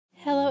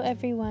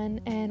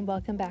everyone, and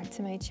welcome back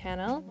to my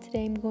channel.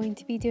 Today I'm going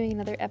to be doing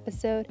another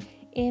episode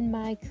in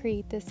my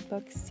Create This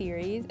Book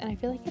series, and I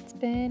feel like it's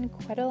been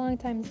quite a long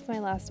time since my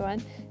last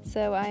one,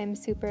 so I'm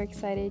super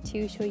excited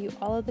to show you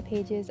all of the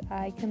pages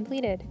I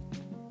completed.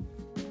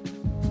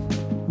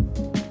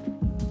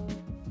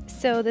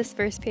 So this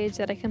first page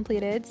that I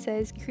completed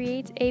says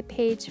create a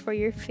page for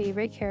your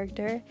favorite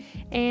character,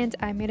 and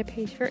I made a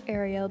page for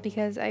Ariel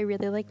because I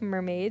really like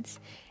mermaids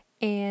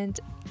and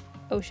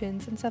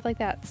oceans and stuff like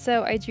that.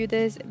 So I drew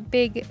this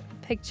big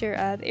picture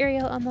of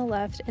Ariel on the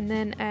left, and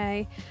then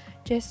I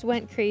just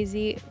went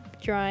crazy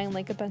drawing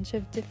like a bunch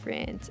of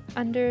different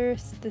under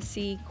the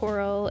sea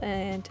coral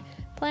and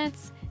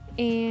plants,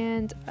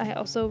 and I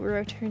also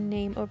wrote her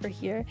name over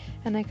here,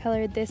 and I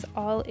colored this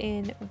all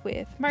in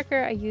with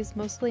marker. I used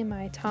mostly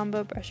my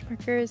Tombow brush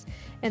markers,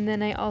 and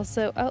then I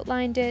also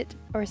outlined it,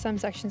 or some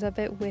sections of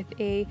it, with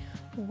a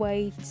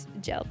white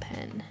gel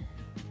pen.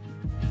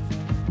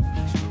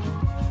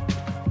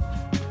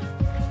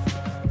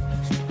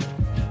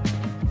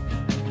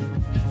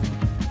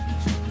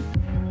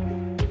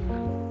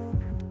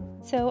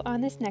 So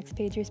on this next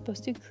page, you're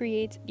supposed to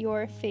create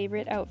your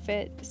favorite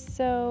outfit.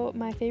 So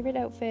my favorite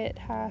outfit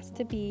has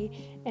to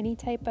be any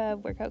type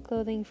of workout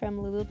clothing from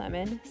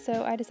Lululemon.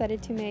 So I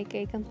decided to make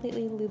a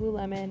completely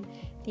Lululemon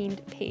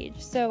themed page.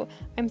 So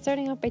I'm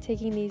starting off by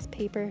taking these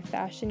paper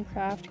fashion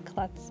craft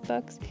klutz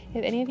books.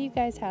 If any of you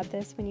guys had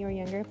this when you were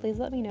younger, please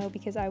let me know,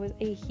 because I was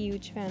a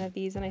huge fan of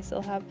these and I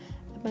still have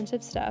a bunch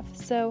of stuff.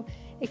 So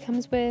it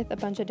comes with a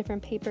bunch of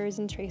different papers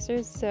and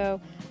tracers,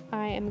 so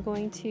I am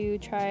going to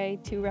try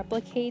to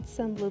replicate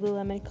some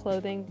Lululemon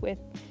clothing with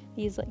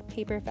these like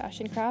paper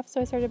fashion crafts. So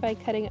I started by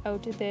cutting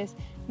out this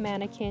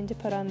mannequin to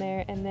put on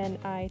there, and then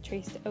I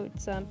traced out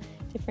some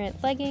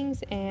different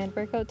leggings and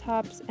workout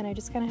tops, and I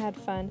just kind of had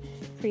fun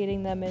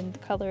creating them in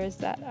colors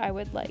that I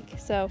would like.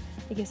 So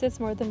I guess it's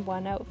more than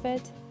one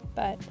outfit,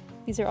 but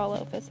these are all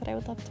outfits that I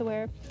would love to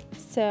wear.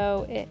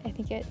 So I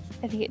think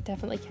it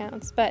definitely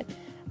counts. But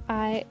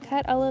I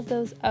cut all of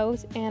those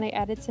out, and I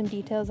added some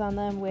details on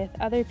them with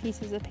other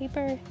pieces of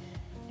paper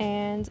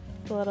and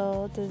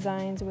little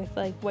designs with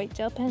like white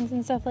gel pens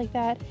and stuff like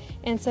that.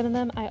 And some of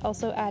them I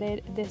also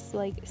added this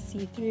like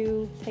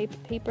see-through type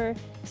paper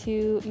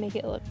to make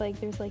it look like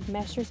there's like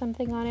mesh or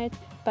something on it.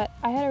 But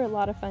I had a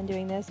lot of fun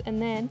doing this.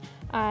 And then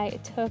I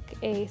took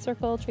a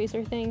circle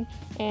tracer thing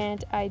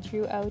and I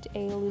drew out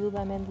a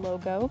Lululemon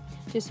logo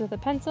just with a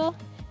pencil,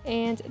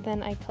 and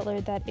then I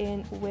colored that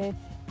in with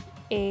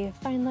a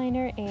fine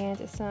liner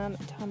and some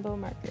Tombow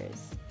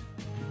markers.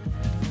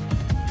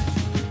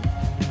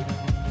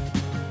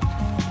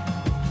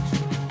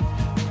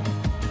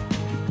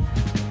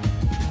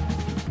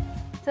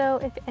 So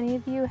if any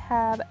of you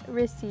have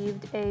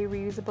received a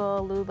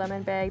reusable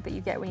Lululemon bag that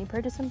you get when you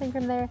purchase something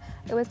from there,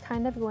 I was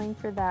kind of going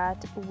for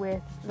that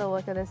with the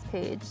look of this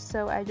page.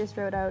 So I just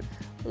wrote out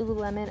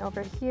Lululemon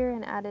over here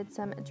and added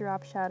some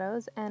drop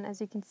shadows, and as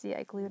you can see,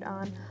 I glued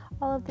on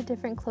all of the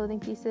different clothing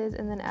pieces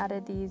and then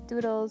added these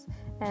doodles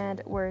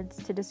and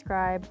words to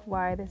describe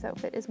why this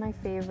outfit is my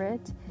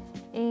favorite.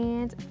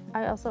 And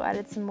I also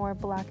added some more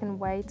black and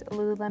white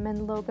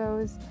Lululemon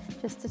logos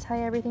just to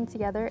tie everything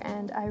together,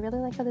 and I really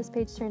like how this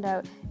page turned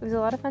out. It was a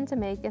lot of fun to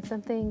make and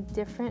something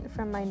different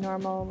from my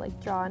normal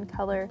like draw and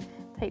color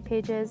type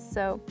pages,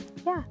 so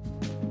yeah.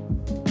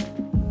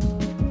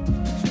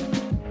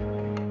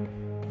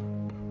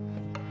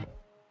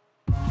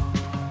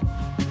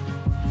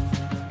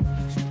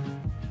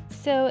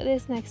 So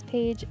this next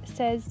page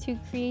says to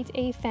create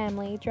a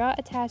family, draw,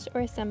 attach,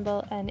 or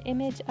assemble an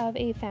image of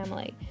a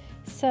family.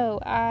 So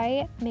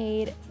I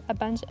made a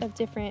bunch of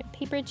different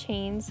paper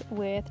chains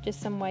with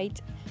just some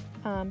white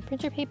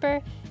printer paper,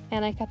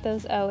 and I cut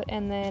those out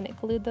and then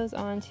glued those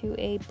onto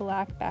a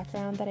black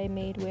background that I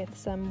made with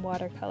some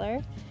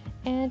watercolor.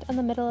 And on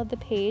the middle of the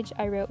page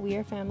I wrote "We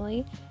Are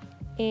Family"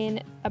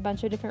 in a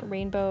bunch of different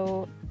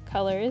rainbow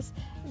colors.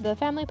 The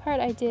family part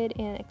I did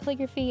in a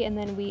calligraphy, and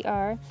then "We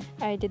Are,"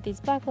 I did these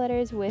black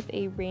letters with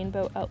a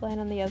rainbow outline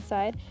on the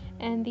outside,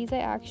 and these I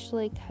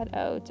actually cut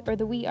out, or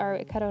the "We Are"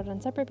 I cut out on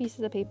separate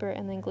pieces of paper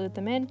and then glued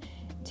them in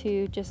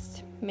to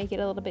just make it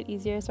a little bit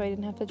easier so I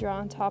didn't have to draw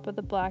on top of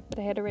the black that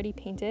I had already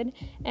painted.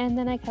 And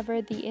then I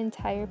covered the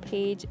entire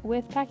page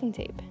with packing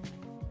tape.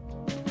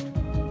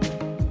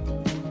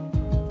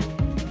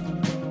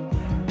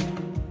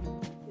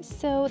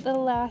 So the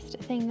last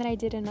thing that I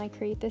did in my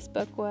Create This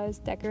Book was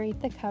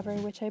decorate the cover,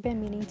 which I've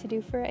been meaning to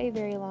do for a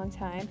very long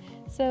time.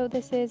 So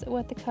this is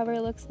what the cover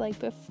looks like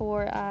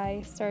before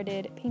I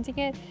started painting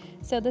it.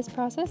 So this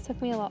process took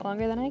me a lot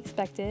longer than I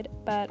expected,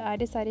 but I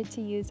decided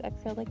to use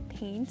acrylic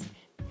paint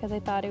because I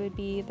thought it would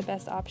be the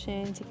best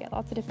option to get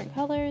lots of different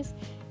colors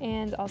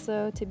and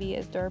also to be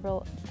as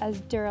durable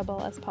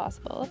as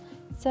possible.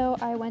 So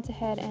I went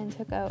ahead and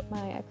took out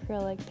my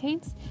acrylic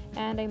paints,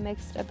 and I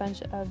mixed a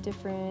bunch of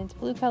different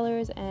blue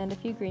colors and a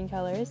few green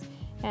colors,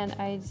 and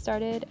I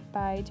started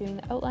by doing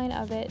the outline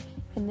of it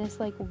in this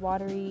like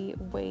watery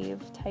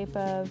wave type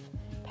of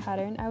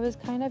pattern. I was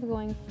kind of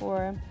going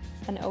for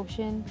an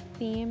ocean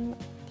theme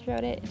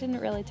throughout it. It didn't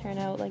really turn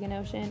out like an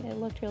ocean. It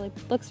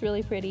looks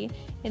really pretty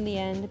in the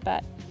end,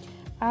 but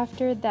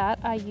after that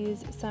I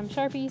used some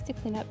Sharpies to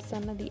clean up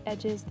some of the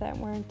edges that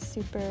weren't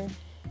super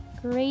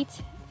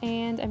great,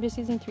 and I'm just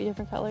using 3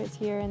 different colors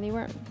here, and they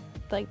weren't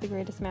like the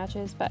greatest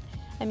matches, but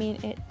I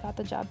mean, it got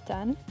the job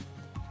done.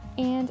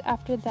 And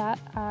after that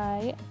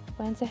I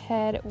went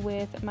ahead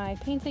with my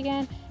paint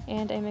again,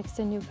 and I mixed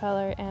a new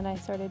color and I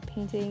started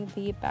painting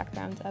the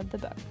background of the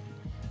book.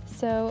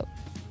 So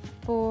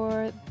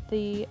for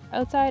the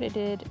outside I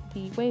did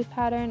the wave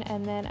pattern,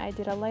 and then I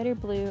did a lighter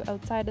blue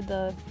outside of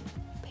the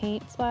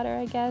paint splatter,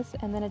 I guess,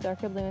 and then a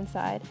darker blue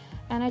inside.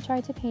 And I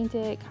tried to paint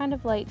it kind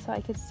of light so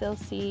I could still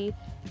see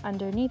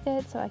underneath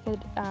it, so I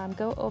could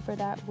go over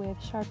that with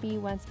Sharpie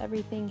once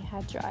everything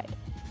had dried.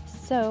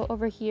 So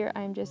over here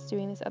I'm just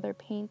doing this other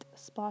paint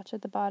splotch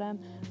at the bottom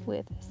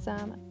with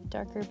some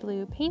darker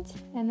blue paint,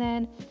 and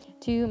then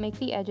to make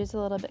the edges a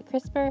little bit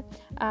crisper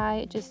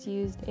I just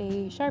used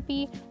a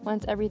Sharpie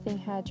once everything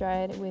had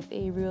dried with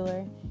a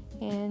ruler.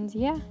 And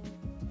yeah.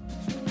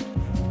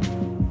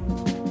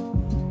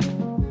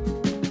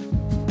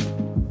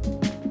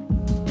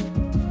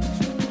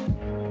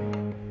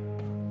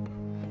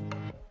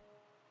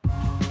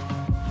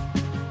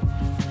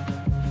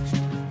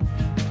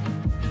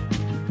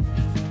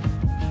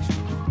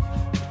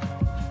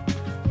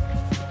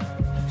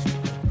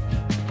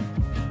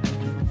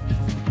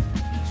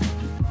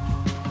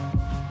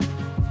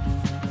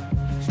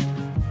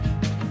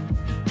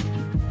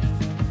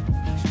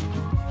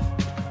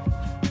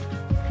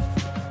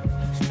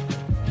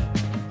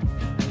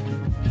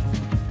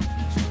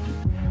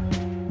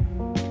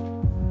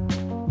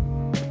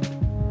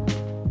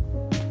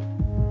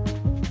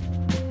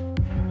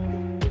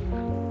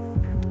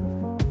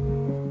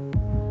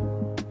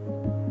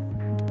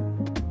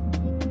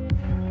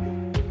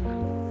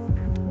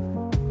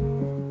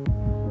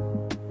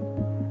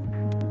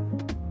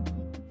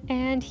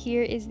 And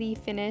here is the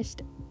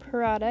finished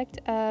product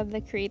of the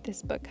Create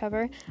This Book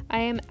cover. I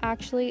am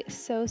actually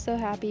so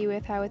happy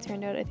with how it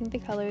turned out. I think the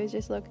colors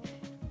just look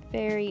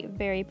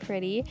very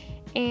pretty,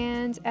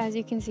 and as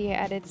you can see I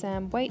added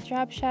some white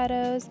drop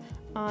shadows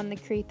on the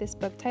Create This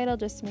Book title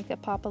just to make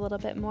it pop a little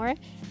bit more,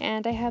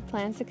 and I have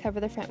plans to cover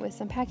the front with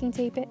some packing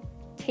tape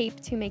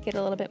to make it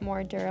a little bit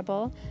more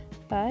durable.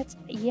 But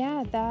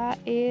yeah, that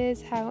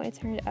is how it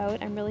turned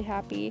out. I'm really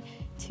happy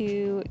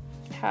to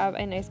have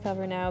a nice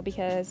cover now,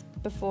 because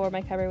before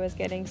my cover was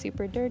getting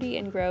super dirty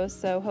and gross,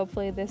 so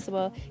hopefully this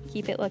will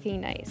keep it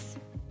looking nice.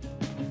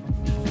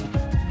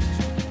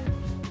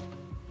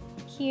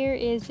 Here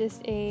is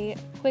just a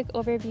quick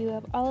overview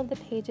of all of the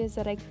pages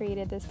that I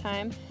created this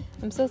time.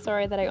 I'm so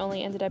sorry that I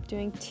only ended up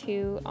doing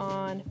 2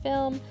 on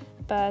film,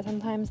 but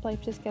sometimes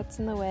life just gets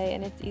in the way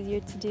and it's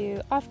easier to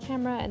do off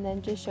camera and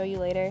then just show you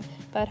later.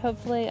 But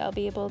hopefully I'll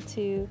be able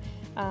to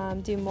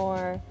do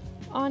more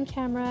on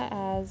camera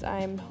as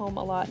I'm home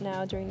a lot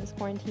now during this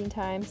quarantine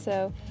time.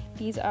 So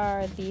these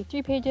are the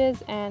 3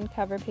 pages and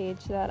cover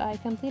page that I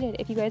completed.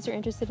 If you guys are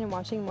interested in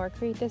watching more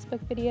Create This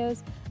Book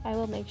videos, I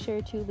will make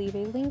sure to leave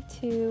a link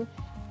to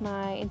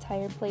my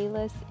entire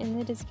playlist in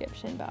the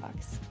description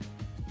box.